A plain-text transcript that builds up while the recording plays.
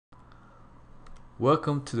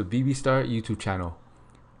Welcome to the BB Star YouTube channel.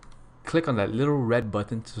 Click on that little red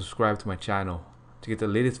button to subscribe to my channel to get the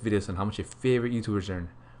latest videos on how much your favorite YouTubers earn.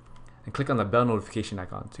 And click on the bell notification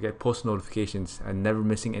icon to get post notifications and never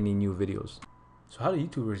missing any new videos. So how do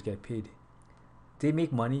YouTubers get paid? They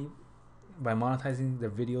make money by monetizing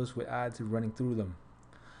their videos with ads running through them.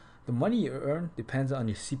 The money you earn depends on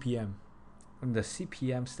your CPM. And the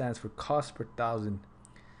CPM stands for cost per thousand.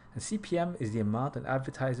 And CPM is the amount an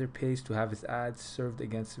advertiser pays to have his ads served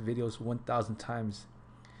against videos 1,000 times.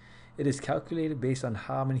 It is calculated based on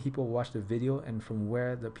how many people watch the video and from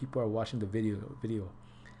where the people are watching the video.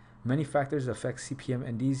 Many factors affect CPM,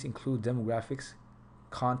 and these include demographics,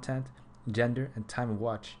 content, gender, and time of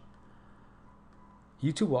watch.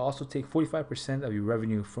 YouTube will also take 45% of your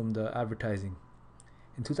revenue from the advertising.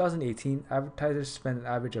 In 2018, advertisers spent an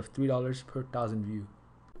average of $3 per thousand views.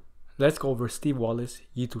 Let's go over Steve Wallis'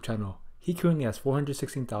 YouTube channel. He currently has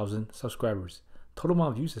 416,000 subscribers. Total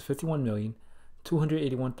amount of views is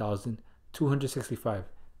 51,281,265.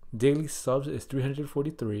 Daily subs is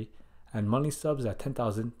 343, and monthly subs at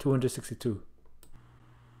 10,262.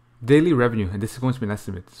 Daily revenue, and this is going to be an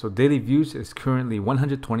estimate. So daily views is currently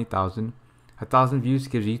 120,000. 1,000 views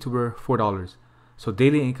gives YouTuber $4. So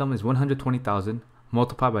daily income is 120,000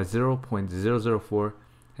 multiplied by 0.004,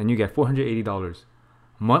 and you get $480.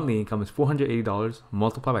 Monthly income is $480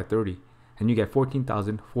 multiplied by 30, and you get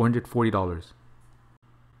 $14,440.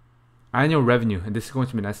 Annual revenue, and this is going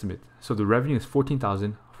to be an estimate. So the revenue is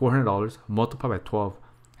 $14,400 multiplied by 12,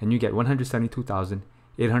 and you get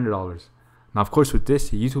 $172,800. Now, of course, with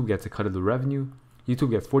this, YouTube gets a cut of the revenue.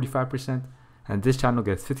 YouTube gets 45%, and this channel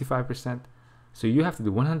gets 55%. So you have to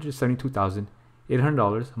do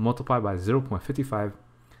 $172,800 multiplied by 0.55,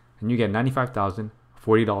 and you get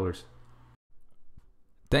 $95,040.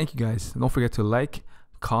 Thank you guys. Don't forget to like,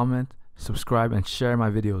 comment, subscribe, and share my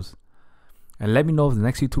videos. And let me know if the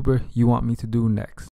next YouTuber you want me to do next.